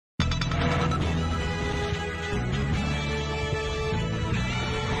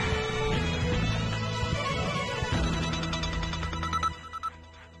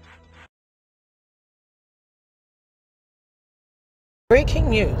Breaking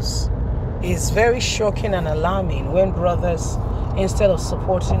news is very shocking and alarming when brothers, instead of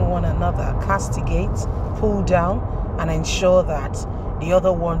supporting one another, castigate, pull down, and ensure that the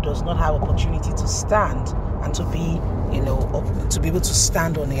other one does not have opportunity to stand and to be, to be able to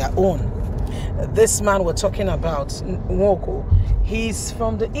stand on their own. This man we're talking about, Nwoko, he's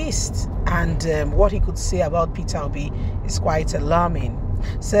from the East, and what he could say about Peter Obi is quite alarming.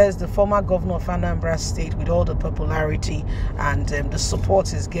 Says the former governor of Anambra State, with all the popularity and the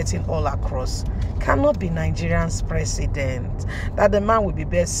support is getting all across, cannot be Nigerians president. That the man will be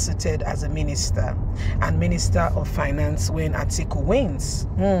best suited as a minister and minister of finance when Atiku wins.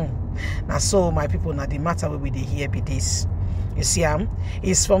 Now, so my people, now the matter will be the here be this. You see,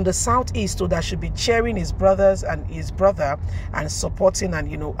 he's from the southeast, so that should be cheering his brothers and his brother and supporting.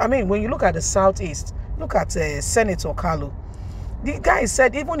 And when you look at the southeast, look at Senator Kalu. The guy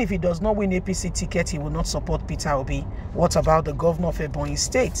said even if he does not win APC ticket, he will not support Peter Obi. What about the governor of Ebonyi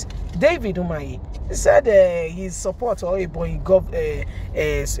State, David Umahi? He said his support or Ebonyi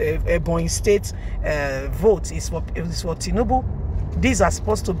State vote is for Tinubu. These are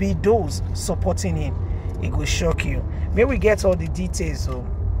supposed to be those supporting him. It will shock you. May we get all the details though.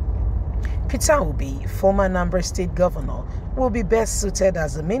 Peter Obi, former Anambra State governor, will be best suited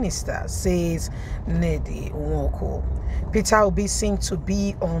as a minister, says Nwoko. Peter Obi seems to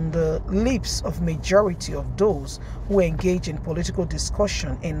be on the lips of majority of those who engage in political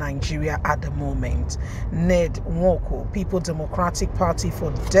discussion in Nigeria at the moment. Nwoko, People Democratic Party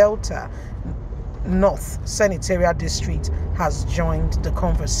for Delta North Senatorial District, has joined the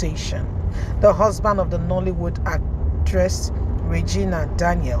conversation. The husband of the Nollywood actress Regina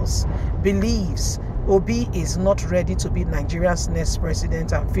Daniels believes Obi is not ready to be Nigeria's next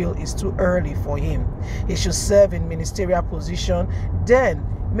president and feel it's too early for him. He should serve in ministerial position, then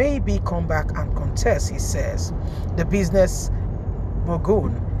maybe come back and contest, he says. The business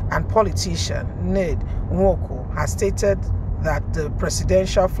mogul and politician Nwoko has stated that the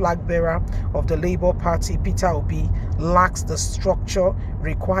presidential flag bearer of the Labour Party, Peter Obi, lacks the structure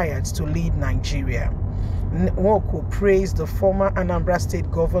required to lead Nigeria. Nwoko praised the former Anambra State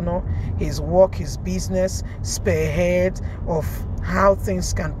governor, his work, his business, spearhead of how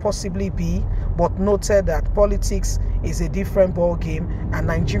things can possibly be, but noted that politics is a different ballgame and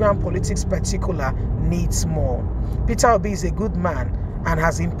Nigerian politics particular needs more. Peter Obi is a good man and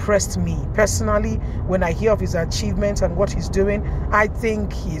has impressed me personally. When I hear of his achievements and what he's doing, I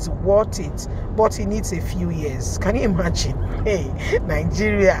think he's worth it, but he needs a few years. Can you imagine? Hey,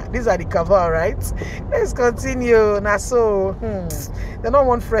 Nigeria, these are the cover, right? Let's continue. Now, so they don't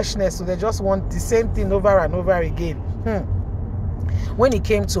want freshness, so they just want the same thing over and over again. When he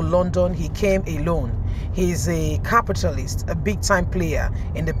came to London, he came alone. He's a capitalist, a big-time player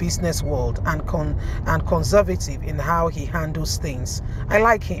in the business world, and conservative in how he handles things. I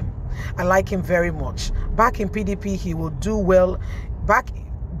like him. I like him very much. Back in PDP, he will do well. Back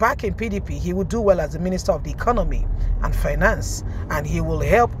in PDP, he will do well as the Minister of the Economy and Finance, and he will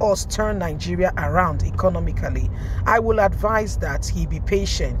help us turn Nigeria around economically. I will advise that he be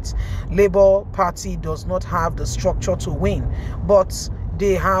patient. Labour Party does not have the structure to win, but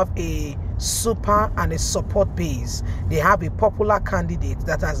they have a super and a support base. They have a popular candidate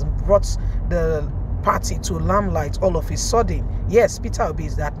that has brought the party to limelight all of a sudden. Yes, Peter Obi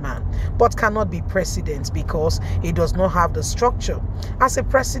is that man, but cannot be president because he does not have the structure. As a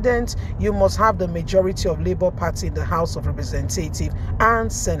president, you must have the majority of Labour Party in the House of Representatives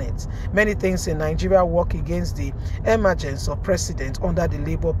and Senate. Many things in Nigeria work against the emergence of president under the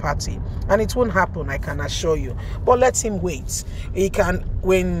Labour Party, and it won't happen, I can assure you. But let him wait. He can,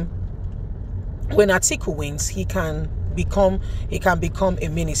 when Atiku wins, he can become a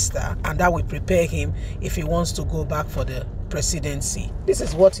minister, and that will prepare him if he wants to go back for the presidency. This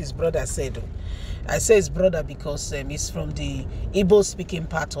is what his brother said. I say his brother because he's from the Igbo speaking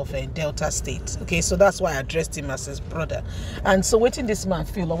part of Delta State. Okay, so that's why I addressed him as his brother. And so waiting this man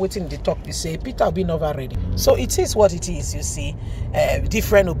feel or waiting the talk we say Peter will be never ready. So it is what it is, you see.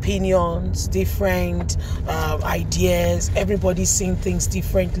 Different opinions, different ideas, everybody seeing things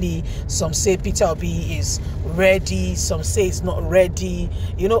differently. Some say Peter Obi is ready, some say it's not ready.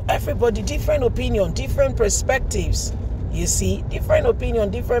 Everybody different opinion, different perspectives. You see, different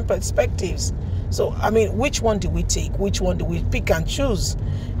opinion, different perspectives. So, which one do we take? Which one do we pick and choose?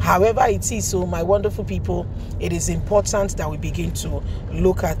 However it is, so my wonderful people, it is important that we begin to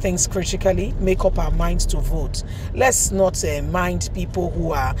look at things critically, make up our minds to vote. Let's not mind people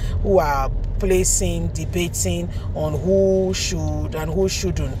who are debating on who should and who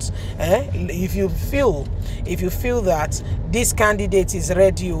shouldn't. If you feel that this candidate is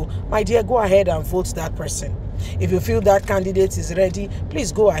ready, my dear, go ahead and vote that person. If you feel that candidate is ready,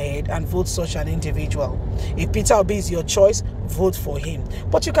 please go ahead and vote such an individual. If Peter Obi is your choice, vote for him.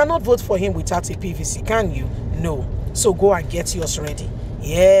 But you cannot vote for him without a PVC, can you? No. So go and get yours ready.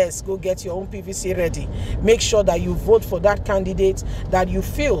 Yes, go get your own PVC ready. Make sure that you vote for that candidate that you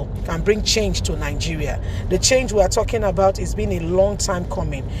feel can bring change to Nigeria. The change we are talking about has been a long time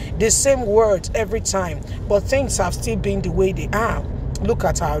coming. The same words every time, but things have still been the way they are. Look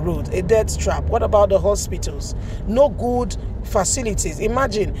at our road, a death trap. What about the hospitals? No good facilities.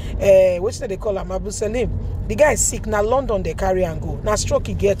 Imagine, what should they call him? Abu Salim. The guy is sick. Now London they carry and go. Now stroke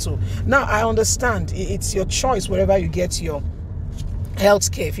he get to. Now I understand. It's your choice wherever you get your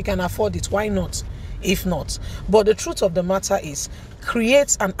healthcare. If you can afford it, why not? If not, but the truth of the matter is,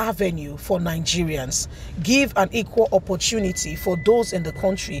 create an avenue for Nigerians. Give an equal opportunity for those in the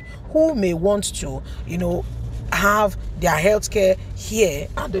country who may want to, have their healthcare here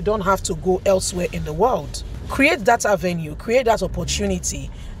and they don't have to go elsewhere in the world. Create that avenue, create that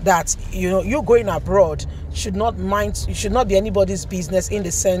opportunity that you going abroad should not be anybody's business, in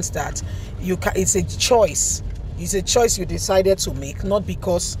the sense that it's a choice. It's a choice you decided to make, not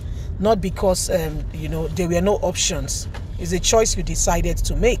because there were no options. It's a choice you decided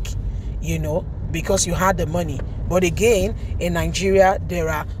to make, because you had the money. But again, in Nigeria, there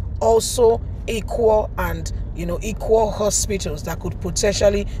are also equal hospitals that could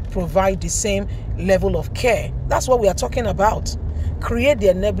potentially provide the same level of care. That's what we are talking about. Create the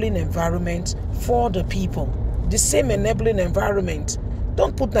enabling environment for the people. The same enabling environment.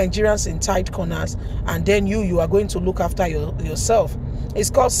 Don't put Nigerians in tight corners and then you are going to look after yourself. It's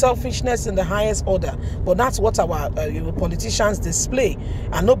called selfishness in the highest order, but that's what our politicians display,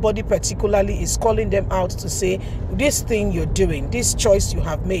 and nobody particularly is calling them out to say, this thing you're doing, this choice you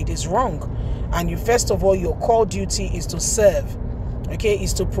have made is wrong. And first of all, your core duty is to serve,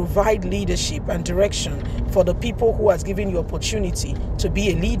 is to provide leadership and direction for the people who has given you opportunity to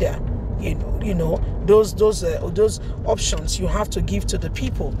be a leader. Those options you have to give to the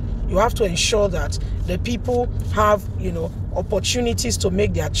people. You have to ensure that the people have opportunities to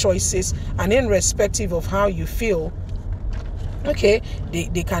make their choices, and irrespective of how you feel,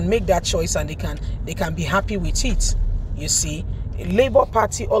 they can make that choice and they can be happy with it. You see, Labour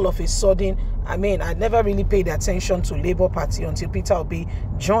Party all of a sudden, I never really paid attention to Labour Party until Peter Obi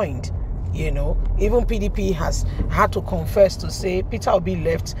joined. Even PDP has had to confess to say Peter Obi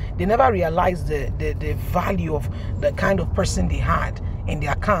left. They never realized the value of the kind of person they had in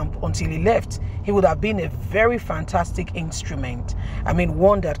their camp until he left. He would have been a very fantastic instrument.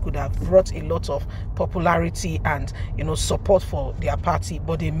 One that could have brought a lot of popularity and support for their party,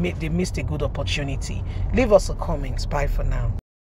 but they missed a good opportunity. Leave us a comment. Bye for now.